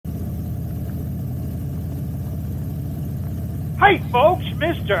Hey folks,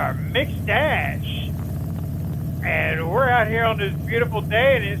 Mr. McStache. And we're out here on this beautiful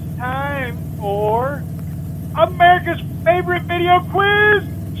day and it's time for America's favorite video quiz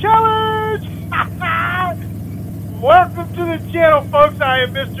challenge! Welcome to the channel, folks. I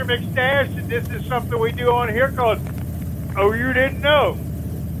am Mr. McStache and this is something we do on here called Oh You Didn't Know.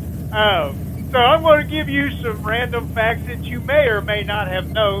 So I'm going to give you some random facts that you may or may not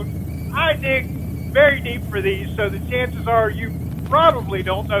have known. I dig very deep for these, so the chances are you probably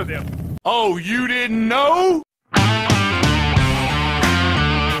don't know them. Oh, you didn't know?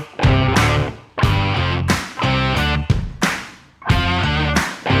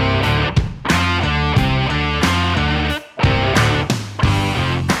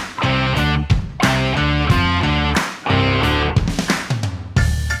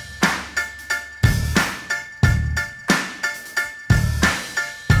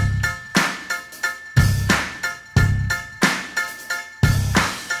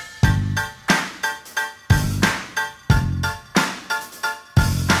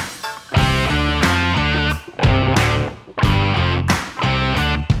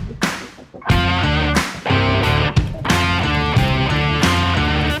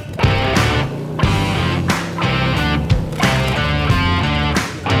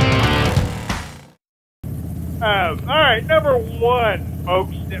 Alright, number one,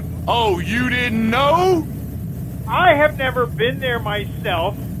 folks. Oh, you didn't know? I have never been there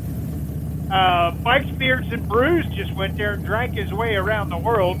myself. Mike Spears and Bruce just went there and drank his way around the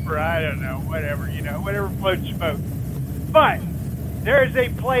world for, I don't know, whatever, whatever floats your boat. But there is a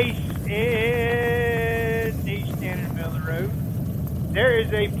place in, he's standing in the middle of the road. There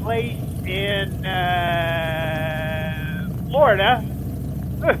is a place in Florida.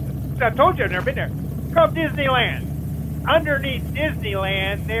 I told you I've never been there. It's called Disneyland. Underneath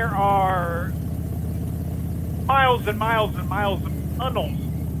Disneyland, there are miles and miles and miles of tunnels.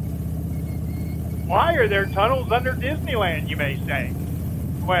 Why are there tunnels under Disneyland, you may say?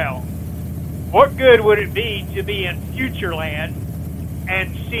 Well, what good would it be to be in Futureland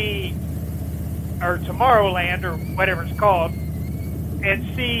and see, or Tomorrowland, or whatever it's called,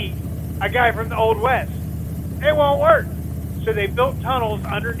 and see a guy from the Old West? It won't work. So they built tunnels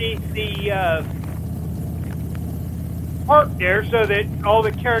underneath the park there so that all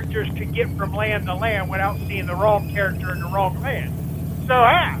the characters could get from land to land without seeing the wrong character in the wrong land. So,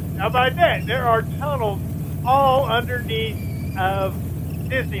 how about that? There are tunnels all underneath of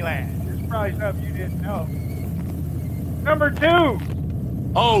Disneyland. There's probably something you didn't know. Number two.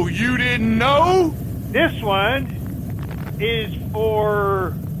 Oh, you didn't know? This one is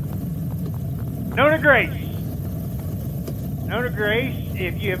for Nona Grace. Nona Grace,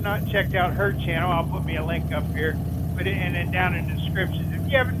 if you have not checked out her channel, I'll put me a link up here. Put it in and down in the description. If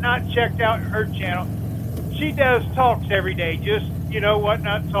you have not checked out her channel, she does talks every day. Just,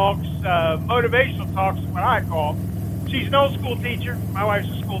 whatnot talks, motivational talks is what I call. She's an old school teacher. My wife's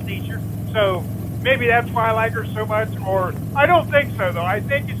a school teacher. So maybe that's why I like her so much. Or I don't think so, though. I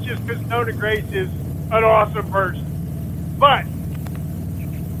think it's just because Nona Grace is an awesome person. But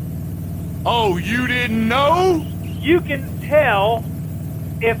oh, you didn't know? You can tell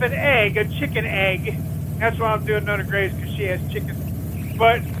if an egg, a chicken egg, that's why I'm doing Nona Grace, because she has chickens.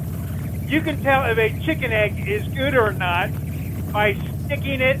 But you can tell if a chicken egg is good or not by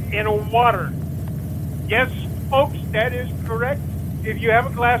sticking it in water. Yes, folks, that is correct. If you have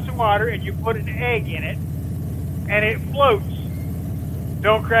a glass of water and you put an egg in it and it floats,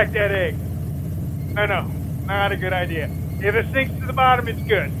 don't crack that egg. No, not a good idea. If it sinks to the bottom, it's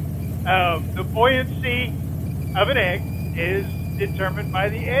good. The buoyancy of an egg is determined by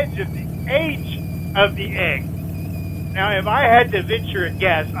the age of the egg. Now, if I had to venture a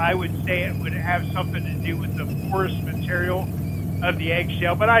guess, I would say it would have something to do with the porous material of the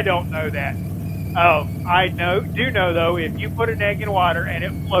eggshell, but I don't know that. I do know though, if you put an egg in water and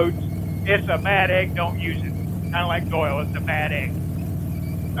it floats, it's a bad egg. Don't use it. Kind of like Doyle, it's a bad egg.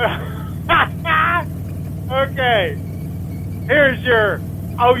 Okay, here's your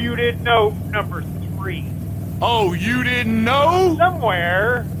Oh You Didn't Know number 3. Oh, you didn't know?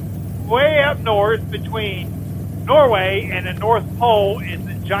 Somewhere way up north between Norway and the North Pole is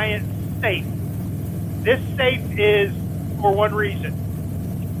a giant safe. This safe is for one reason.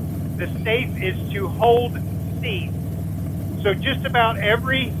 The safe is to hold seeds. So just about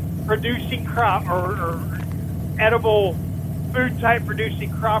every producing crop or edible food type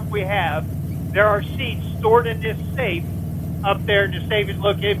producing crop we have, there are seeds stored in this safe up there. The safe is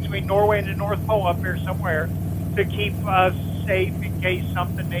located between Norway and the North Pole up here somewhere to keep us safe in case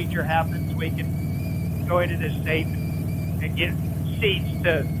something major happens. We can go into this safe and get seeds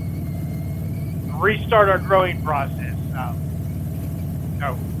to restart our growing process.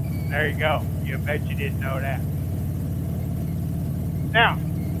 So, there you go. You bet you didn't know that. Now,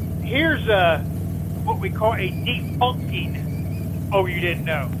 here's what we call a debunking. Oh, you didn't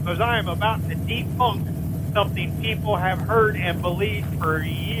know. Because I am about to debunk something people have heard and believed for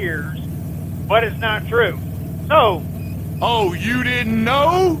years, but it's not true. So, Oh, you didn't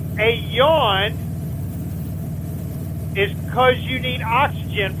know? a yawn is because you need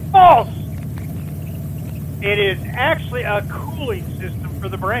oxygen. False! It is actually a cooling system for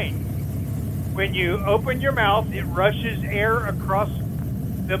the brain. When you open your mouth, it rushes air across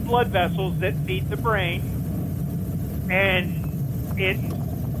the blood vessels that feed the brain, and it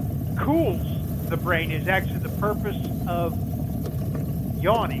cools the brain is actually the purpose of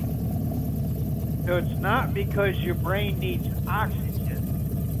yawning. So it's not because your brain needs oxygen.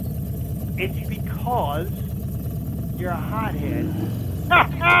 It's because you're a hothead.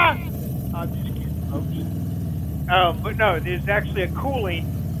 I'm just kidding, folks. But no, there's actually a cooling.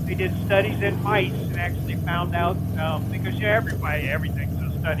 They did studies in mice and actually found out, because everything's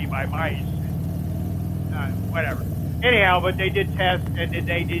a study by mice. Whatever. Anyhow, but they did tests and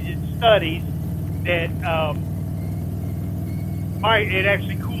they did studies that it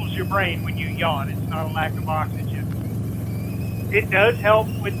actually cools your brain when you yawn. It's not a lack of oxygen. It does help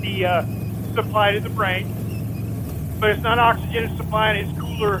with the supply to the brain, but it's not oxygen it's supplying, it's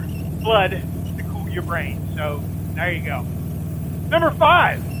cooler blood to cool your brain. So there you go. Number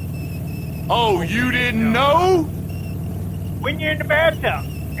 5. Oh, you didn't know? When you're in the bathtub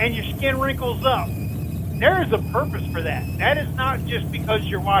and your skin wrinkles up, there is a purpose for that. That is not just because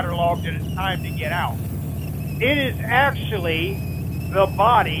you're waterlogged and it's time to get out. It is actually the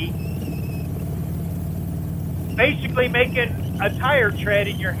body basically making a tire tread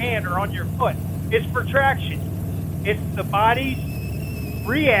in your hand or on your foot. It's for traction. It's the body's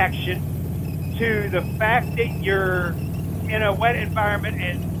reaction to the fact that you're in a wet environment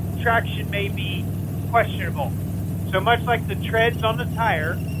and traction may be questionable. So much like the treads on the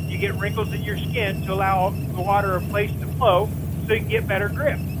tire, you get wrinkles in your skin to allow the water a place to flow so you can get better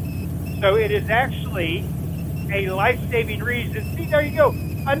grip. So it is actually a life-saving reason. See, there you go.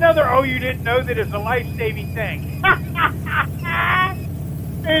 Another oh you didn't know that is a life-saving thing.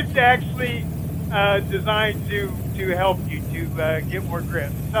 It's actually designed to help you to get more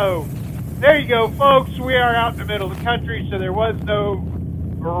grip. So there you go, folks. We are out in the middle of the country, so there was no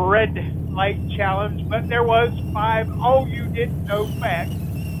red light challenge, but there was 5 oh you didn't know facts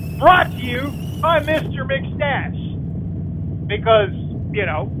brought to you by Mr. McStache. Because, you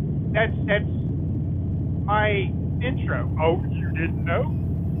know, that's my intro. Oh, you didn't know?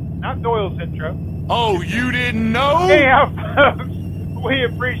 Not Doyle's intro. Oh, you didn't know? Yeah, folks, we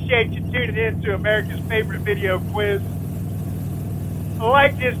appreciate you tuning in to America's favorite video quiz.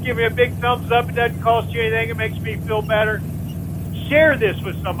 Like this, give me a big thumbs up. It doesn't cost you anything. It makes me feel better. Share this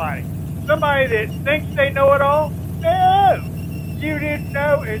with somebody. Somebody that thinks they know it all. No, you didn't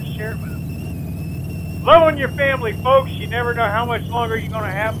know, and share it with them. Love on your family, folks. You never know how much longer you're going to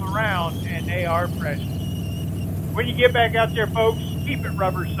have them around, and they are precious. When you get back out there, folks, keep it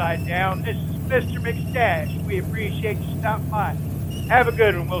rubber side down. This is Mr. McStache. We appreciate you stopping by. Have a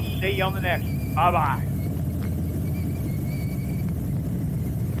good one. We'll see you on the next one. Bye-bye.